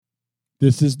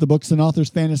This is the Books and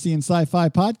Authors Fantasy and Sci-Fi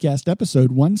Podcast,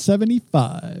 episode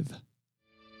 175.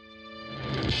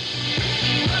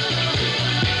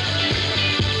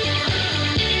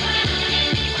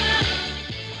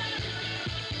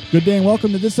 Good day and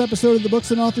welcome to this episode of the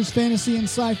Books and Authors Fantasy and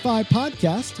Sci-Fi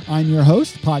Podcast. I'm your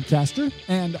host, podcaster,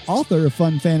 and author of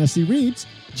Fun Fantasy Reads,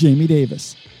 Jamie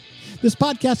Davis. This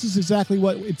podcast is exactly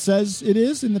what it says it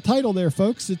is in the title there,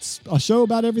 folks. It's a show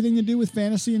about everything to do with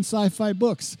fantasy and sci-fi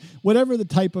books, whatever the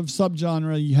type of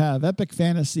subgenre you have, epic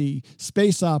fantasy,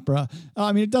 space opera.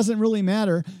 It doesn't really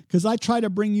matter because I try to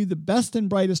bring you the best and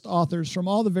brightest authors from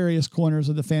all the various corners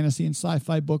of the fantasy and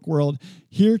sci-fi book world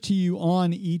here to you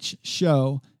on each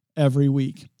show every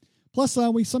week. Plus,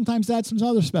 we sometimes add some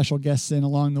other special guests in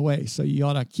along the way, so you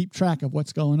ought to keep track of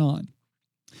what's going on.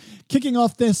 Kicking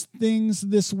off things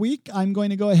this week, I'm going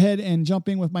to go ahead and jump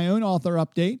in with my own author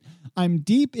update. I'm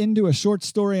deep into a short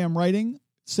story I'm writing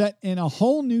set in a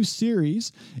whole new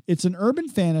series. It's an urban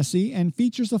fantasy and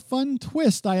features a fun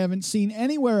twist I haven't seen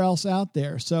anywhere else out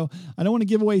there. So I don't want to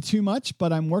give away too much,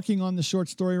 but I'm working on the short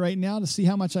story right now to see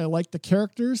how much I like the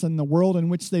characters and the world in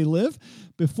which they live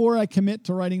before I commit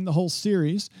to writing the whole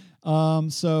series.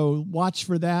 So watch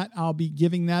for that. I'll be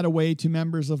giving that away to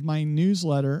members of my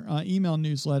newsletter, email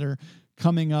newsletter,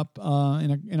 coming up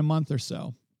in a month or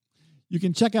so. You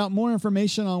can check out more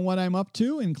information on what I'm up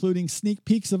to, including sneak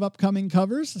peeks of upcoming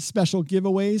covers, special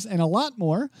giveaways, and a lot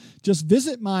more. Just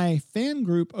visit my fan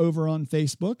group over on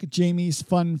Facebook, Jamie's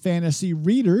Fun Fantasy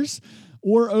Readers,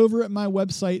 or over at my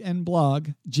website and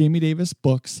blog,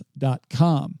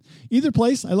 jamiedavisbooks.com. Either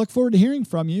place, I look forward to hearing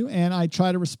from you, and I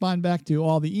try to respond back to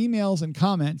all the emails and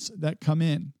comments that come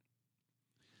in.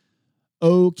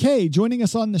 Okay, joining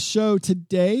us on the show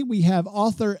today, we have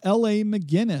author L.A.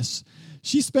 McGinnis.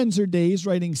 She spends her days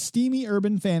writing steamy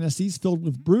urban fantasies filled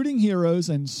with brooding heroes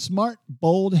and smart,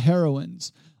 bold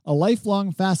heroines. A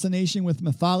lifelong fascination with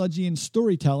mythology and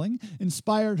storytelling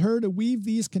inspired her to weave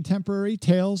these contemporary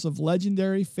tales of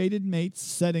legendary fated mates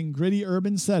set in gritty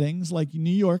urban settings like New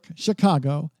York,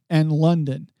 Chicago, and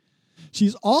London.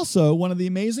 She's also one of the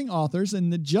amazing authors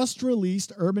in the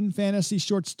just-released urban fantasy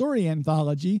short story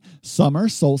anthology, Summer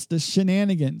Solstice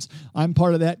Shenanigans. I'm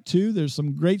part of that, too. There's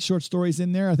some great short stories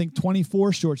in there. I think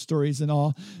 24 short stories in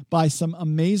all by some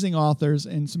amazing authors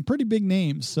and some pretty big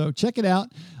names. So check it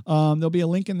out. There'll be a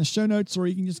link in the show notes, or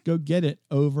you can just go get it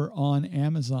over on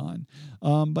Amazon.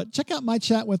 But check out my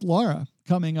chat with Laura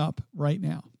coming up right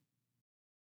now.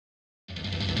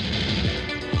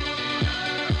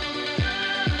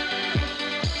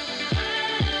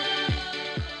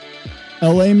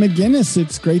 L.A. McGinnis,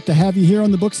 it's great to have you here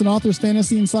on the Books and Authors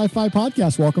Fantasy and Sci-Fi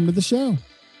Podcast. Welcome to the show.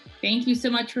 Thank you so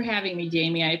much for having me,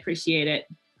 Jamie. I appreciate it.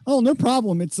 Oh, no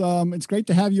problem. It's great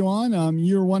to have you on.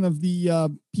 You're one of the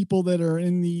people that are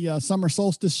in the Summer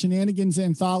Solstice Shenanigans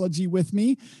anthology with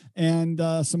me and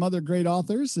some other great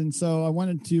authors. And so I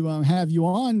wanted to have you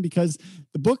on because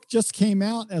the book just came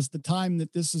out as the time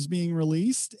that this is being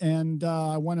released. And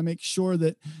I want to make sure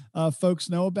that folks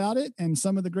know about it and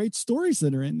some of the great stories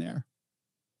that are in there.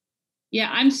 Yeah,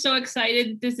 I'm so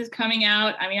excited this is coming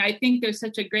out. I think there's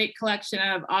such a great collection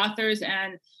of authors,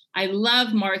 and I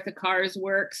love Martha Carr's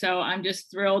work. So I'm just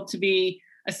thrilled to be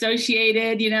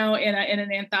associated, in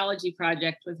an anthology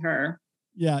project with her.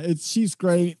 Yeah, she's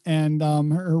great, and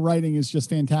her writing is just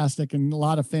fantastic, and a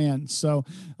lot of fans. So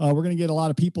we're going to get a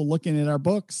lot of people looking at our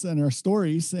books and our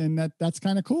stories, and that's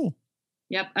kind of cool.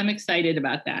 Yep, I'm excited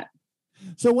about that.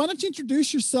 So why don't you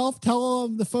introduce yourself, tell all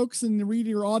of the folks in the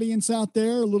reader audience out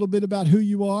there a little bit about who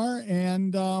you are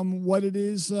and what it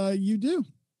is you do.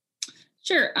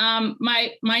 Sure. My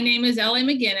name is L.A.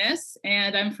 McGinnis,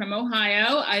 and I'm from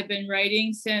Ohio. I've been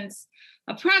writing since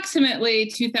approximately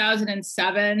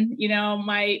 2007.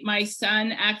 My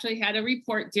son actually had a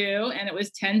report due, and it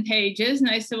was 10 pages. And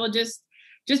I said, well, just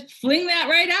fling that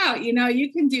right out.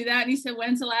 You can do that. And he said,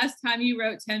 when's the last time you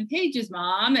wrote 10 pages,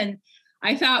 Mom? And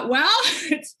I thought, well,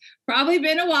 it's probably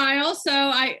been a while.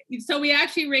 So we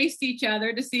actually raced each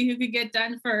other to see who could get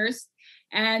done first.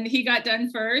 And he got done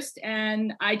first,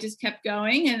 and I just kept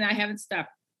going, and I haven't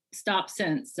stopped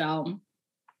since. So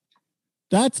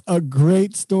that's a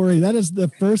great story. That is the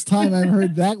first time I've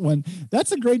heard that one.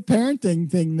 That's a great parenting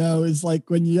thing, though, is like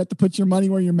when you have to put your money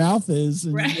where your mouth is.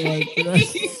 And right.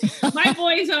 My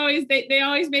boys always make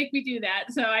me do that.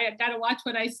 So I got to watch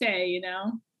what I say,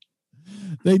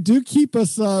 They do keep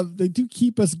us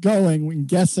going when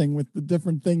guessing with the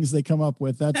different things they come up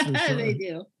with. That's for sure. They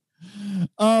do.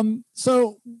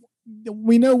 So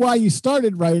we know why you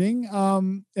started writing.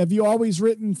 Have you always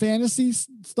written fantasy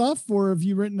stuff, or have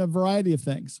you written a variety of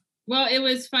things? Well, it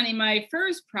was funny. My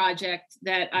first project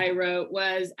that I wrote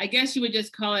was, I guess you would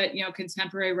just call it,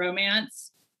 contemporary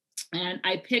romance. And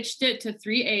I pitched it to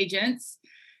 3 agents,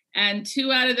 and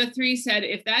 2 out of the 3 said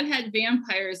if that had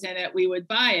vampires in it, we would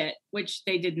buy it, which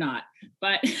they did not.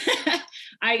 But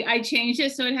I changed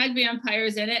it so it had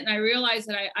vampires in it. And I realized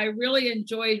that I really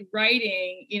enjoyed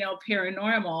writing,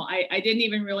 paranormal. I didn't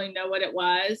even really know what it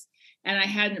was. And I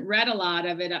hadn't read a lot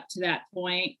of it up to that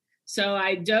point. So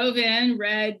I dove in, I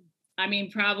read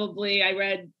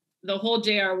the whole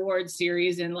J.R. Ward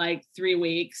series in like 3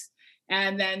 weeks.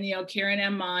 And then, Karen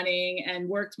M. Moning, and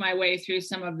worked my way through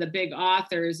some of the big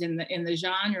authors in the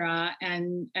genre,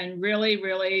 and really,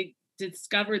 really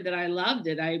discovered that I loved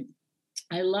it.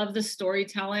 I love the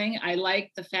storytelling. I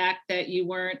liked the fact that you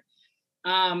weren't,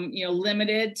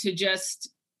 limited to just,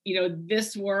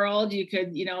 this world. You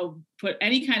could, put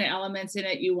any kind of elements in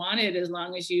it you wanted, as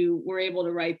long as you were able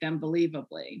to write them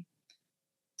believably.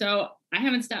 So I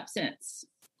haven't stopped since.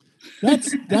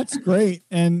 That's great.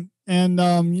 And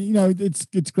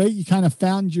it's great you kind of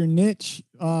found your niche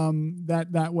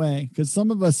that way, because some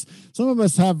of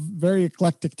us have very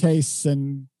eclectic tastes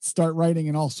and start writing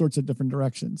in all sorts of different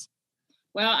directions.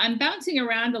 Well, I'm bouncing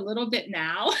around a little bit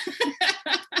now,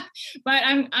 but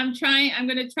I'm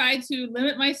going to try to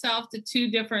limit myself to 2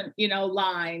 different,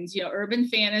 lines, urban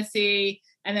fantasy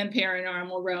and then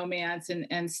paranormal romance,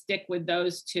 and stick with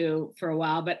those 2 for a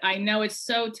while. But I know it's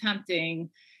so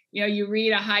tempting. You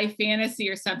read a high fantasy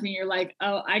or something, you're like,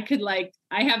 oh, I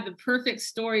have the perfect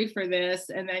story for this.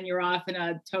 And then you're off in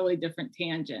a totally different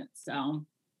tangent. So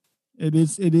it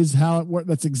is how it works.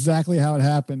 That's exactly how it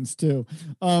happens too.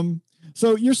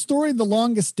 So your story, The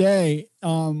Longest Day,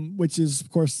 which is of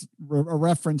course a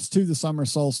reference to the summer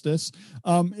solstice,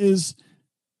 is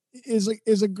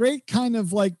a great kind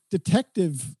of like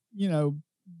detective,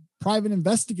 private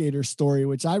investigator story,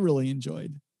 which I really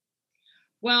enjoyed.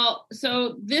 Well,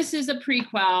 so this is a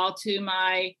prequel to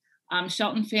my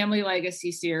Shelton Family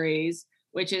Legacy series,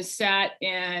 which is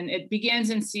it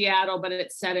begins in Seattle, but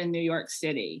it's set in New York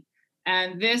City.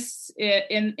 And this,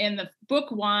 in the book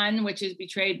 1, which is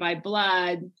Betrayed by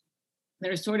Blood,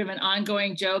 there's sort of an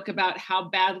ongoing joke about how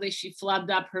badly she flubbed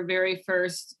up her very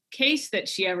first case that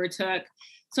she ever took.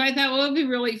 So I thought, well, it'd be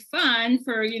really fun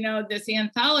for, this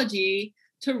anthology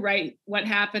to write what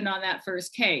happened on that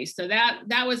first case. So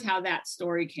that was how that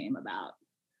story came about.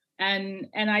 And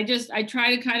I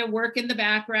try to kind of work in the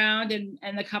background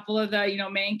and a couple of the,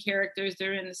 main characters that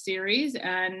are in the series.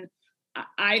 And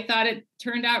I thought it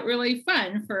turned out really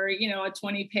fun for, a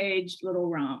 20-page little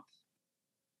romp.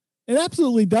 It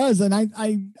absolutely does. And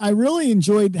I really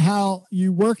enjoyed how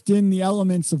you worked in the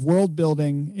elements of world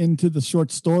building into the short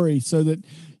story, so that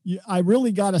I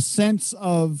really got a sense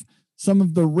of some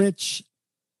of the rich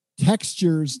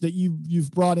textures that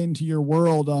you've brought into your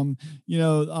world.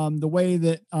 The way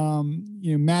that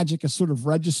magic is sort of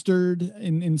registered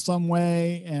in some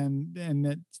way, and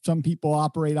that some people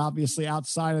operate obviously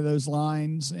outside of those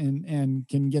lines and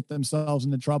can get themselves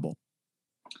into trouble.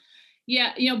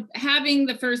 Yeah, having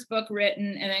the first book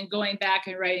written and then going back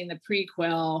and writing the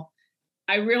prequel,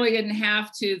 I really didn't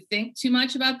have to think too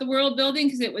much about the world building,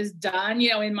 because it was done,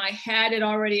 in my head, it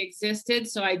already existed.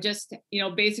 So I just,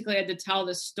 basically had to tell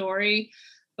the story.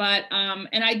 But,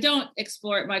 and I don't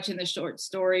explore it much in the short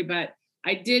story, but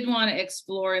I did want to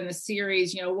explore in the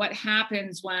series, what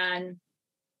happens when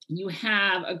you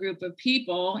have a group of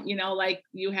people, like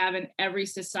you have in every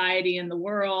society in the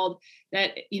world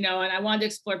that, and I wanted to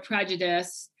explore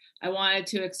prejudice. I wanted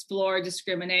to explore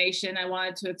discrimination. I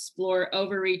wanted to explore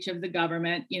overreach of the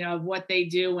government, of what they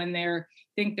do when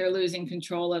think they're losing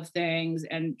control of things,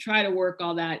 and try to work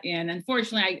all that in.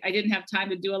 Unfortunately, I didn't have time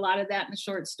to do a lot of that in the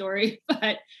short story,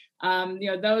 but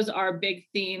those are big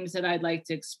themes that I'd like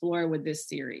to explore with this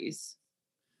series.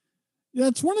 Yeah,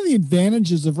 it's one of the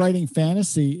advantages of writing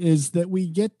fantasy, is that we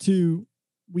get to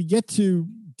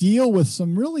deal with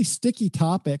some really sticky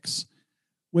topics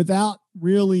without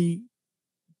really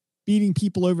beating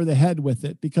people over the head with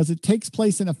it, because it takes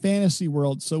place in a fantasy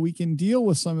world. So we can deal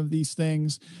with some of these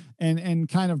things and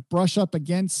kind of brush up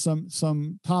against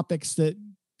some topics that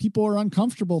people are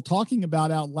uncomfortable talking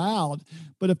about out loud.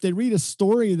 But if they read a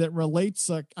story that relates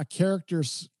a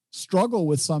character's struggle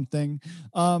with something,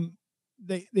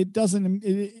 it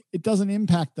doesn't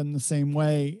impact them the same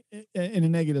way in a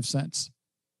negative sense.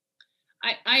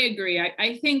 I agree.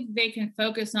 I think they can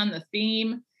focus on the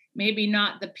theme, maybe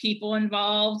not the people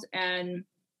involved, and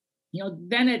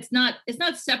then it's not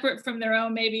separate from their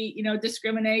own maybe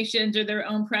discriminations or their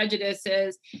own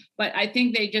prejudices, but I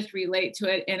think they just relate to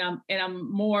it in a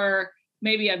more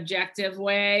maybe objective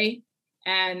way.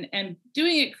 and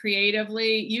doing it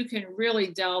creatively, you can really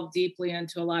delve deeply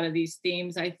into a lot of these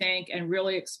themes, I think, and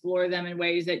really explore them in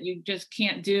ways that you just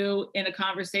can't do in a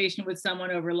conversation with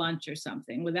someone over lunch or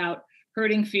something without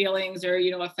hurting feelings or,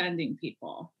 offending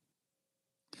people.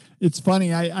 It's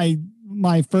funny.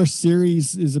 My first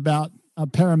series is about a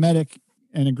paramedic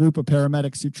and a group of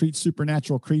paramedics who treat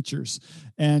supernatural creatures.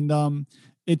 And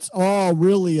it's all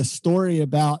really a story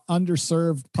about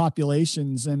underserved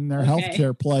populations and their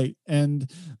healthcare plight. And,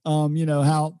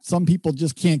 how some people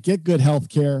just can't get good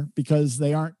healthcare because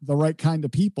they aren't the right kind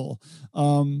of people.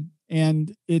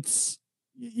 And it's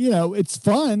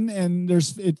fun, and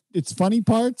it's funny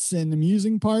parts and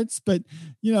amusing parts, but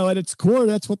at its core,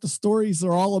 that's what the stories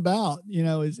are all about.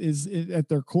 Is at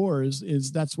their core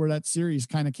is that's where that series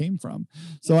kind of came from.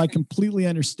 So I completely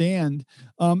understand.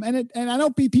 And I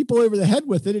don't beat people over the head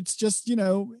with it. It's just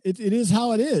it is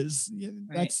how it is.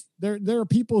 That's there are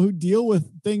people who deal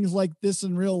with things like this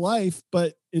in real life,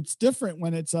 but it's different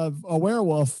when it's a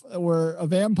werewolf or a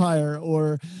vampire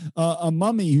or a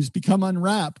mummy who's become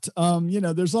unwrapped.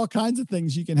 There's all kinds of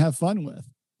things you can have fun with.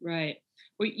 Right.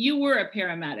 Well, you were a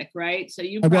paramedic, right? So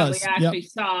you probably actually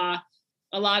saw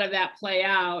a lot of that play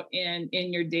out in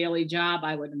your daily job,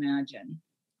 I would imagine.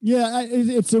 Yeah,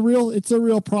 it's a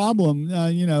real problem.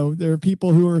 There are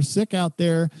people who are sick out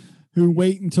there who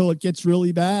wait until it gets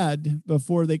really bad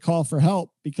before they call for help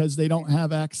because they don't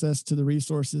have access to the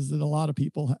resources that a lot of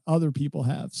other people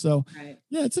have. So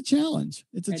yeah, it's a challenge.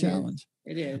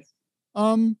 It is.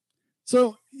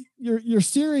 So your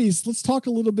series, let's talk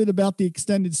a little bit about the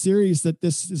extended series that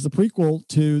this is the prequel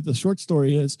to the short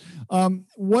story is. How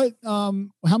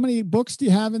many books do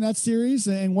you have in that series,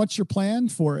 and what's your plan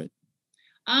for it?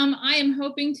 I am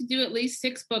hoping to do at least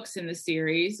 6 books in the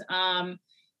series.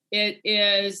 It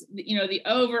is, the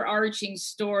overarching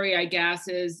story, I guess,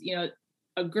 is,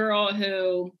 a girl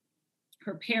who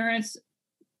her parents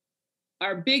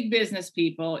are big business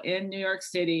people in New York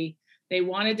City. They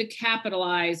wanted to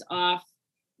capitalize off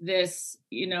this,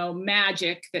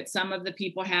 magic that some of the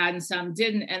people had and some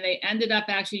didn't. And they ended up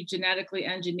actually genetically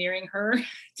engineering her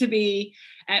to be,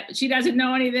 she doesn't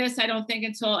know any of this, I don't think,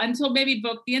 until maybe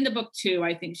the end of book 2,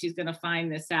 I think she's going to find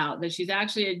this out, that she's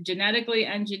actually a genetically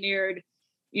engineered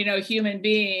human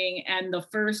being, and the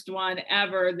first one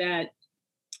ever that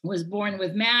was born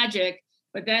with magic.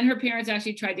 But then her parents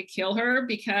actually tried to kill her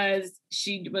because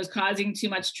she was causing too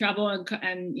much trouble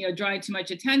and drawing too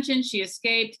much attention. She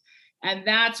escaped, and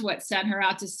that's what sent her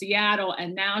out to Seattle.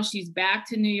 And now she's back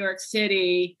to New York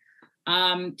City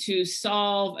to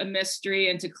solve a mystery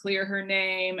and to clear her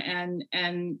name.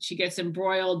 And she gets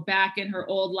embroiled back in her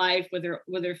old life with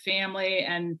her family,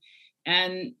 and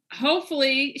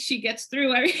hopefully she gets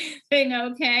through everything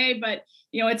okay. But,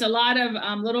 it's a lot of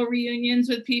little reunions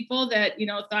with people that,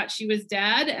 thought she was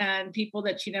dead and people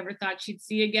that she never thought she'd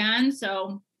see again.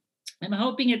 So I'm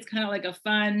hoping it's kind of like a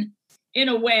fun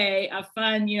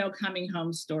coming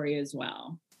home story as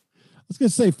well. I was going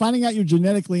to say, finding out you're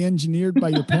genetically engineered by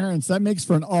your parents, that makes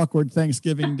for an awkward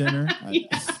Thanksgiving dinner.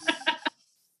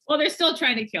 Well, they're still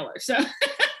trying to kill her. So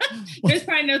there's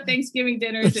probably no Thanksgiving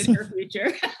dinners in her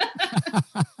future.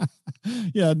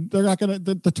 Yeah, they're not going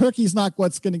to, the turkey's not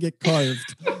what's going to get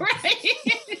carved. Right.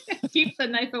 Keep the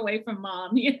knife away from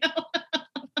mom,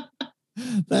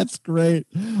 That's great.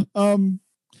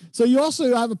 So you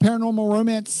also have a paranormal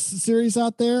romance series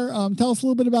out there. Tell us a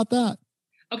little bit about that.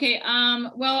 Okay.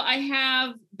 Well, I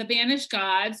have The Banished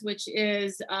Gods, which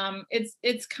is,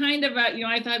 it's kind of a,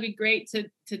 I thought it'd be great to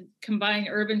combine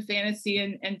urban fantasy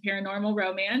and paranormal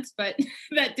romance, but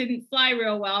that didn't fly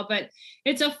real well. But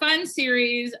it's a fun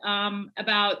series,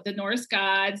 about the Norse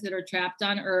gods that are trapped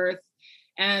on Earth.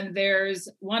 And there's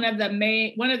one of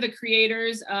the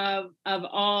creators of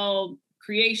all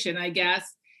creation, I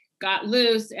guess, got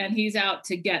loose, and he's out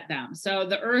to get them. So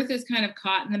the Earth is kind of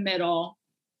caught in the middle.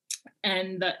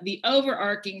 And the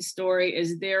overarching story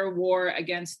is their war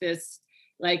against this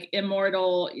like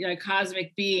immortal,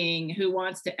 cosmic being who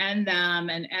wants to end them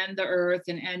and end the Earth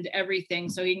and end everything,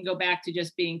 so he can go back to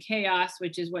just being chaos,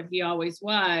 which is what he always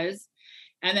was.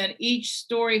 And then each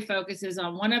story focuses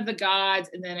on one of the gods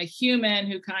and then a human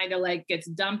who kind of like gets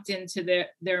dumped into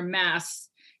their mess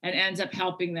and ends up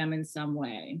helping them in some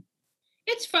way.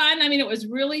 It's fun. I mean, it was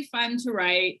really fun to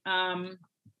write.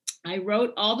 I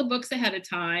wrote all the books ahead of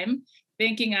time,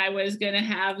 thinking I was going to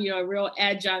have, a real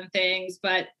edge on things.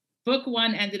 But book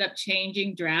 1 ended up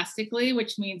changing drastically,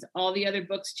 which means all the other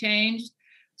books changed.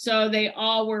 So they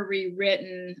all were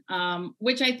rewritten,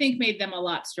 which I think made them a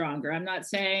lot stronger. I'm not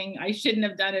saying I shouldn't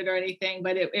have done it or anything,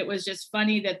 but it was just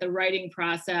funny that the writing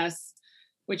process,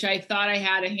 which I thought I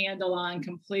had a handle on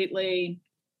completely,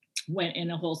 went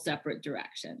in a whole separate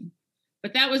direction.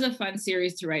 But that was a fun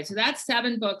series to write. So that's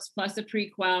 7 books plus a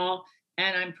prequel.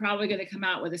 And I'm probably going to come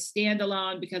out with a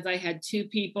standalone because I had 2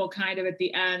 people kind of at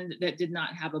the end that did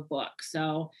not have a book.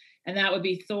 So, and that would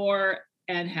be Thor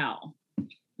and Hel,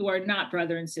 who are not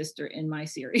brother and sister in my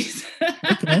series.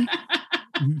 Okay.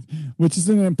 Which is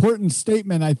an important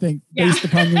statement, I think, based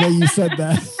upon the way you said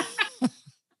that.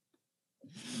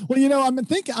 Well, you know,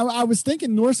 I was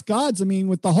thinking Norse gods. I mean,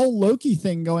 with the whole Loki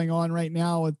thing going on right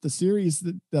now with the series,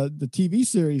 the TV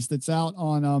series that's out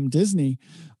on Disney,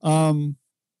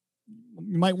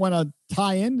 you might want to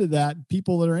tie into that.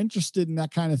 People that are interested in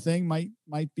that kind of thing might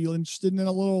be interested in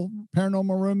a little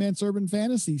paranormal romance, urban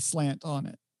fantasy slant on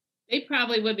it. They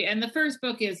probably would be. And the first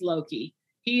book is Loki.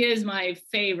 He is my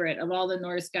favorite of all the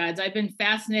Norse gods. I've been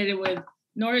fascinated with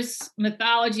Norse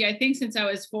mythology, I think, since I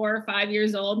was 4 or 5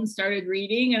 years old and started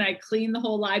reading, and I cleaned the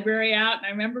whole library out. And I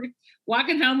remember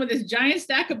walking home with this giant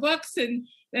stack of books and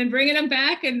then bringing them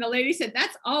back. And the lady said,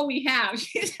 "That's all we have."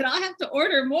 She said, "I'll have to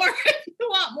order more if you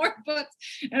want more books."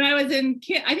 And I was in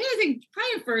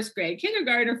probably first grade,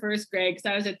 kindergarten or first grade, because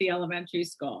I was at the elementary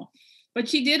school. But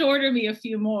she did order me a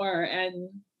few more, and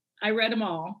I read them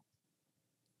all.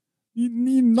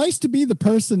 Nice to be the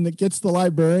person that gets the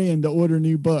librarian to order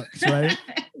new books, right?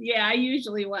 Yeah, I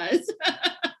usually was.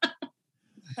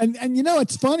 And you know,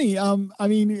 it's funny. I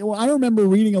mean, I remember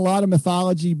reading a lot of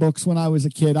mythology books when I was a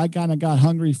kid. I kind of got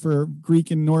hungry for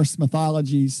Greek and Norse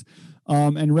mythologies,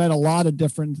 and read a lot of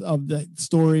different of the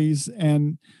stories.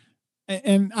 And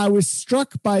I was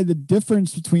struck by the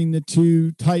difference between the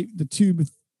two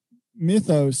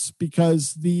mythos,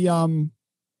 because the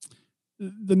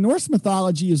Norse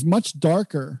mythology is much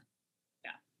darker.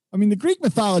 Yeah. I mean, the Greek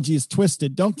mythology is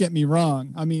twisted. Don't get me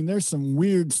wrong. I mean, there's some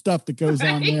weird stuff that goes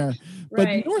on there,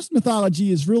 but Norse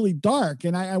mythology is really dark.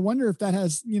 And I wonder if that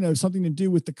has, you know, something to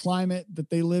do with the climate that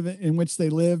they live in which they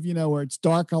live, you know, where it's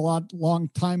dark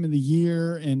long time of the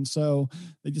year. And so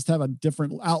they just have a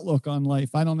different outlook on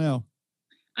life. I don't know.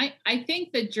 I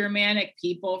think the Germanic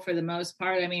people, for the most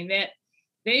part, I mean,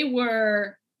 they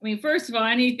were, I mean, first of all,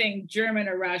 anything German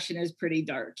or Russian is pretty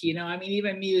dark, you know, I mean,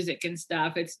 even music and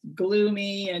stuff, it's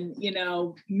gloomy and, you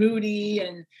know, moody.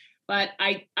 But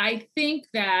I think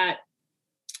that,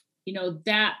 you know,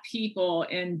 that people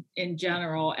in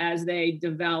general, as they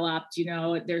developed, you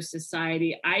know, their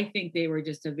society, I think they were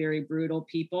just a very brutal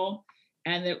people.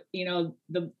 And that, you know,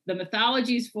 the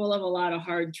mythology is full of a lot of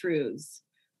hard truths.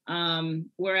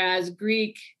 Whereas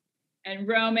Greek and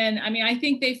Roman, I mean, I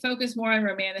think they focus more on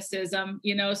romanticism,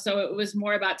 you know, so it was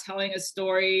more about telling a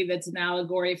story that's an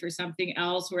allegory for something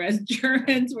else, whereas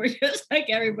Germans were just like,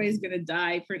 everybody's going to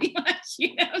die pretty much,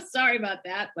 you know, sorry about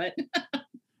that, but.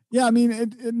 Yeah, I mean,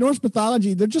 in Norse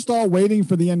mythology, they're just all waiting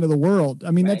for the end of the world. I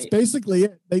mean, That's basically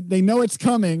it. They know it's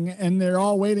coming, and they're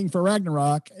all waiting for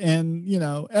Ragnarok, and, you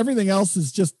know, everything else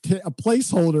is just a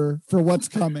placeholder for what's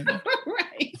coming.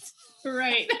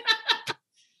 Right.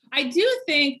 I do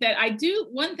think that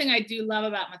one thing I do love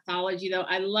about mythology, though,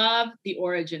 I love the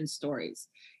origin stories.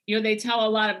 You know, they tell a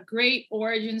lot of great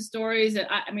origin stories that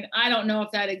I mean, I don't know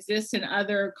if that exists in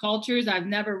other cultures. I've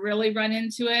never really run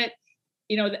into it,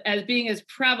 you know, as being as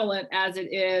prevalent as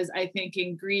it is, I think,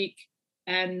 in Greek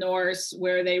and Norse,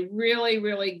 where they really,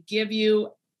 really give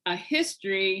you a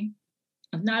history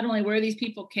of not only where these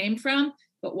people came from,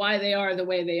 but why they are the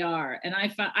way they are. And I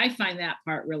find that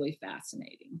part really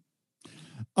fascinating.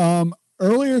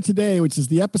 Earlier today, which is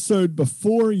the episode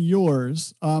before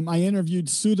yours, I interviewed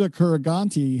Sudha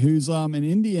Kuraganti, who's an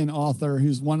Indian author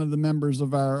who's one of the members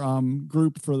of our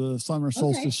group for the Summer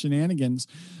Solstice Shenanigans.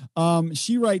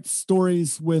 She writes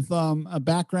stories with a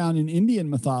background in Indian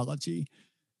mythology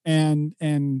and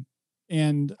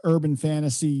urban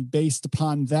fantasy based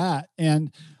upon that.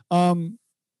 And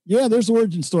yeah, there's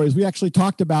origin stories. We actually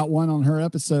talked about one on her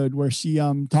episode where she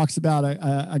talks about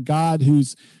a god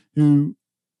who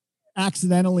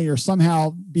accidentally or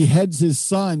somehow beheads his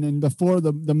son, and before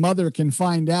the mother can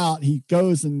find out, he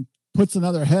goes and puts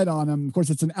another head on him. Of course,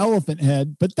 it's an elephant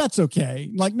head, but that's okay.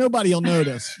 Like, nobody will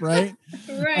notice, right?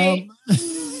 Right.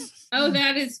 Oh,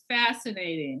 that is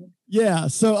fascinating. Yeah.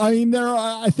 So, I mean,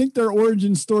 I think there are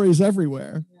origin stories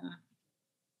everywhere.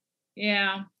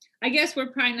 Yeah. I guess we're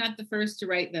probably not the first to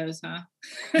write those, huh?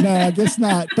 No, I guess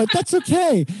not, but that's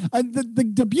okay.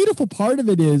 The beautiful part of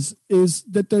it is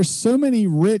that there's so many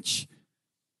rich,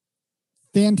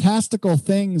 fantastical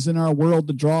things in our world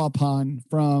to draw upon,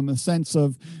 from a sense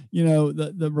of, you know,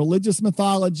 the religious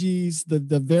mythologies,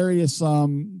 the various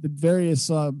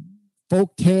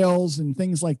folk tales and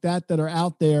things like that are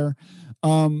out there.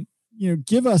 You know,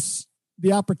 give us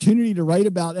the opportunity to write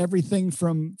about everything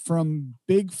from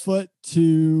Bigfoot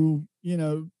to, you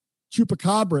know,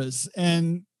 chupacabras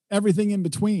and everything in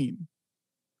between.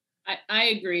 I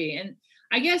agree. And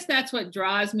I guess that's what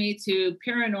draws me to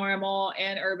paranormal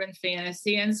and urban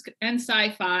fantasy and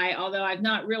sci-fi, although I've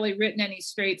not really written any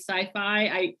straight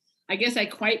sci-fi. I guess I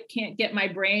quite can't get my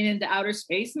brain into outer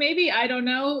space, maybe. I don't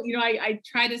know. I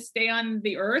try to stay on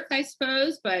the earth, I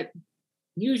suppose, but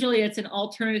usually it's an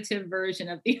alternative version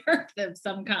of the earth of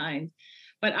some kind.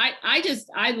 But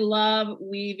I love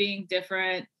weaving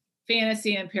different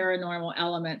fantasy and paranormal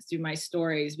elements through my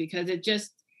stories because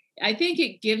I think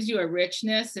it gives you a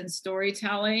richness in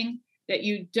storytelling that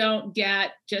you don't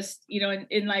get just,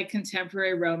 in like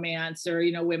contemporary romance or,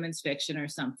 women's fiction or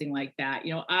something like that.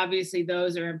 Obviously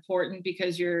those are important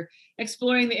because you're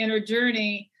exploring the inner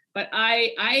journey, but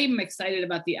I'm excited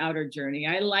about the outer journey.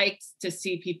 I like to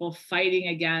see people fighting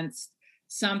against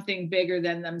something bigger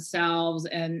than themselves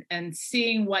and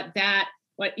seeing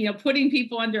putting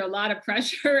people under a lot of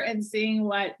pressure and seeing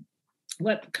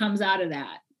what comes out of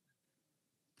that.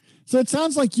 So it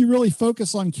sounds like you really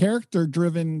focus on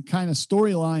character-driven kind of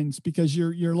storylines because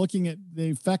you're looking at the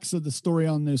effects of the story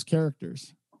on those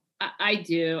characters. I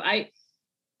do. I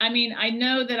mean, I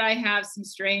know that I have some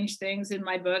strange things in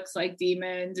my books like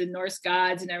demons and Norse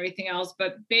gods and everything else,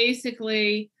 but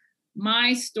basically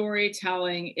my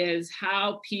storytelling is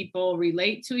how people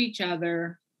relate to each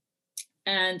other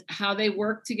and how they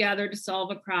work together to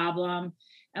solve a problem.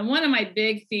 And one of my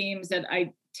big themes that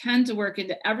I tend to work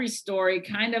into every story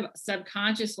kind of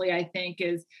subconsciously, I think,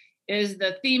 is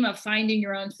the theme of finding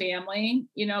your own family,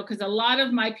 because a lot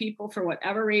of my people, for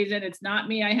whatever reason, it's not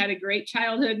me, I had a great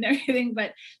childhood and everything,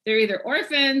 but they're either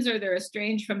orphans or they're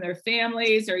estranged from their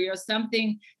families or,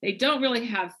 something, they don't really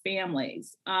have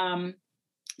families.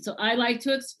 So I like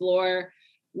to explore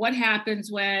what happens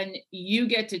when you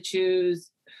get to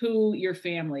choose who your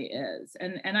family is.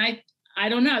 And I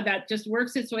don't know, that just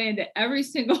works its way into every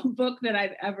single book that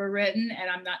I've ever written. And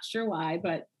I'm not sure why,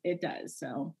 but it does.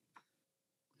 So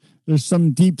there's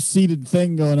some deep-seated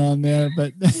thing going on there,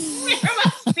 but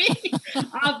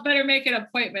I'll better make an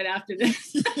appointment after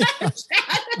this.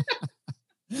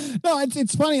 No,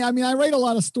 it's funny. I mean, I write a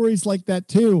lot of stories like that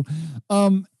too.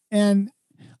 And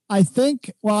I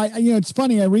think, it's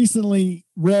funny. I recently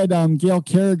read Gail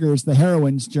Carriger's The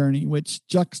Heroine's Journey, which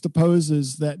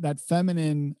juxtaposes that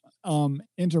feminine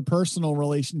interpersonal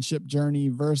relationship journey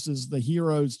versus the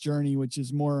hero's journey, which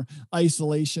is more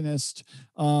isolationist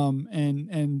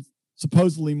and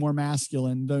supposedly more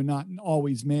masculine, though not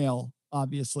always male,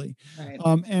 obviously. Right.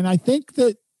 And I think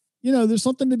that, there's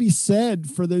something to be said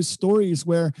for those stories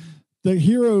where the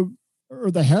hero or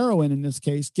the heroine in this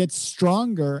case gets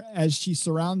stronger as she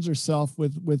surrounds herself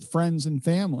with friends and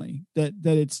family, that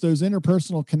it's those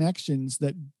interpersonal connections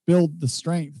that build the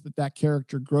strength that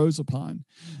character grows upon.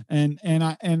 And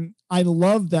I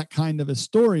love that kind of a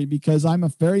story because I'm a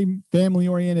very family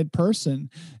oriented person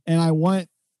and I want,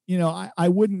 I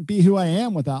wouldn't be who I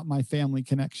am without my family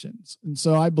connections. And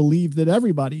so I believe that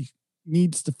everybody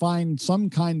needs to find some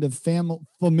kind of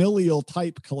familial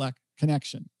type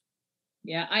connection.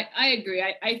 Yeah, I agree.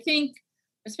 I think,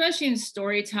 especially in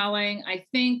storytelling, I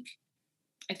think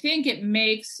it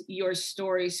makes your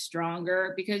story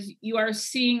stronger because you are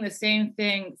seeing the same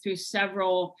thing through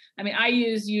several. I mean, I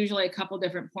use usually a couple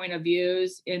different point of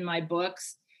views in my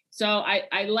books. So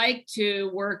I like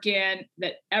to work in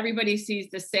that everybody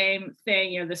sees the same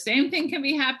thing. The same thing can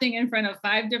be happening in front of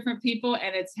 5 different people,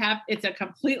 and it's a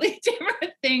completely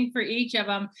different thing for each of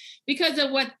them because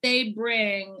of what they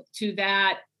bring to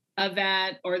that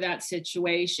event or that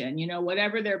situation.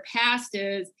 Whatever their past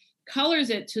is colors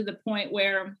it to the point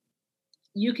where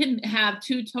you can have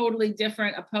 2 totally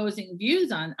different opposing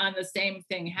views on the same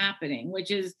thing happening,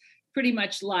 which is pretty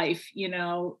much life, in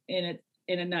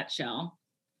a nutshell.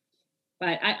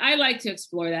 But I like to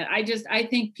explore that. I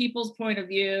think people's point of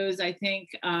views, I think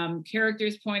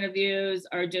characters' point of views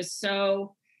are just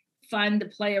so fun to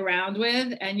play around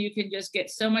with, and you can just get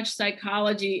so much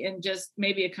psychology in just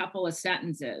maybe a couple of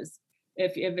sentences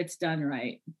if it's done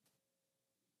right.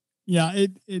 Yeah,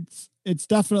 it's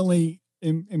definitely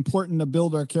important to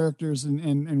build our characters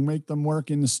and make them work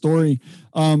in the story.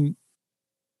 And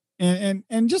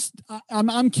just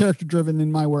I'm character driven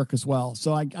in my work as well,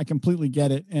 so I completely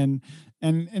get it.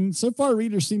 And so far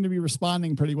readers seem to be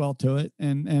responding pretty well to it.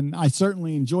 And I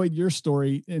certainly enjoyed your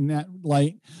story in that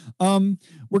light.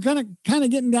 We're kind of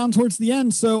getting down towards the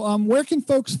end. So where can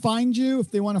folks find you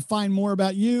if they want to find more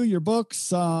about you, your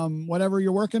books, whatever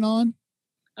you're working on?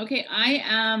 Okay. I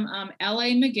am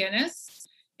L.A. McGinnis,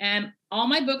 and all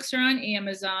my books are on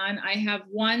Amazon. I have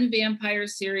one vampire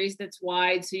series that's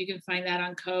wide, so you can find that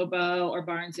on Kobo or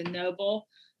Barnes & Noble.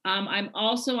 I'm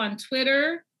also on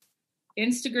Twitter.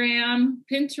 Instagram,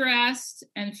 Pinterest,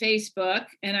 and Facebook.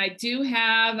 And I do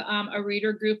have a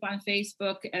reader group on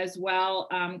Facebook as well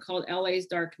called LA's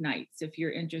Dark Nights, if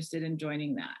you're interested in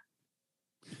joining that.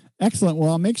 Excellent. Well,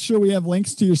 I'll make sure we have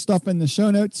links to your stuff in the show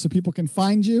notes so people can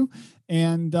find you.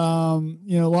 And,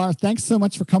 Laura, thanks so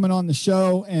much for coming on the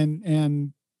show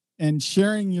and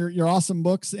sharing your awesome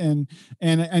books and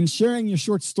sharing your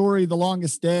short story, The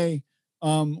Longest Day,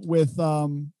 with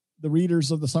the readers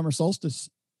of the Summer Solstice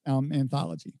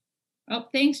anthology. Oh,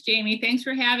 thanks, Jamie. Thanks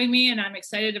for having me. And I'm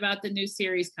excited about the new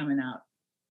series coming out.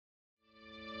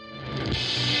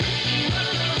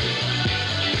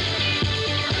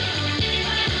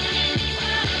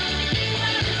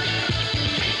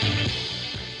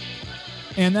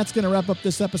 And that's going to wrap up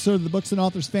this episode of the Books and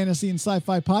Authors Fantasy and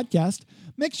Sci-Fi Podcast.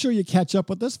 Make sure you catch up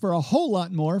with us for a whole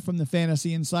lot more from the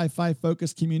fantasy and sci-fi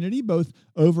focus community, both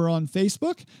over on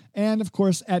Facebook and, of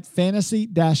course, at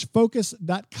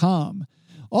fantasy-focus.com.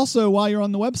 Also, while you're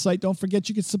on the website, don't forget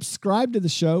you can subscribe to the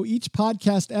show. Each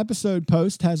podcast episode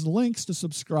post has links to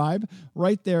subscribe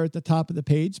right there at the top of the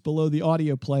page below the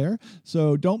audio player.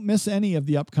 So don't miss any of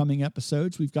the upcoming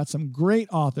episodes. We've got some great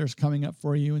authors coming up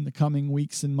for you in the coming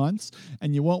weeks and months,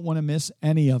 and you won't want to miss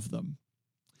any of them.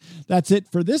 That's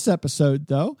it for this episode,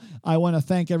 though. I want to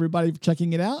thank everybody for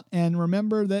checking it out. And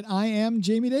remember that I am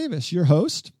Jamie Davis, your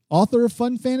host, author of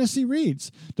Fun Fantasy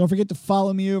Reads. Don't forget to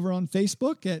follow me over on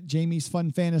Facebook at Jamie's Fun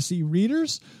Fantasy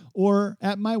Readers or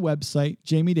at my website,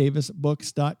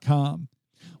 jamiedavisbooks.com.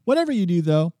 Whatever you do,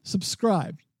 though,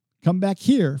 subscribe. Come back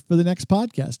here for the next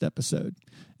podcast episode.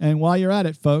 And while you're at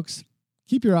it, folks,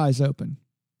 keep your eyes open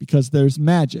because there's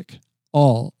magic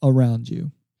all around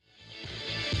you.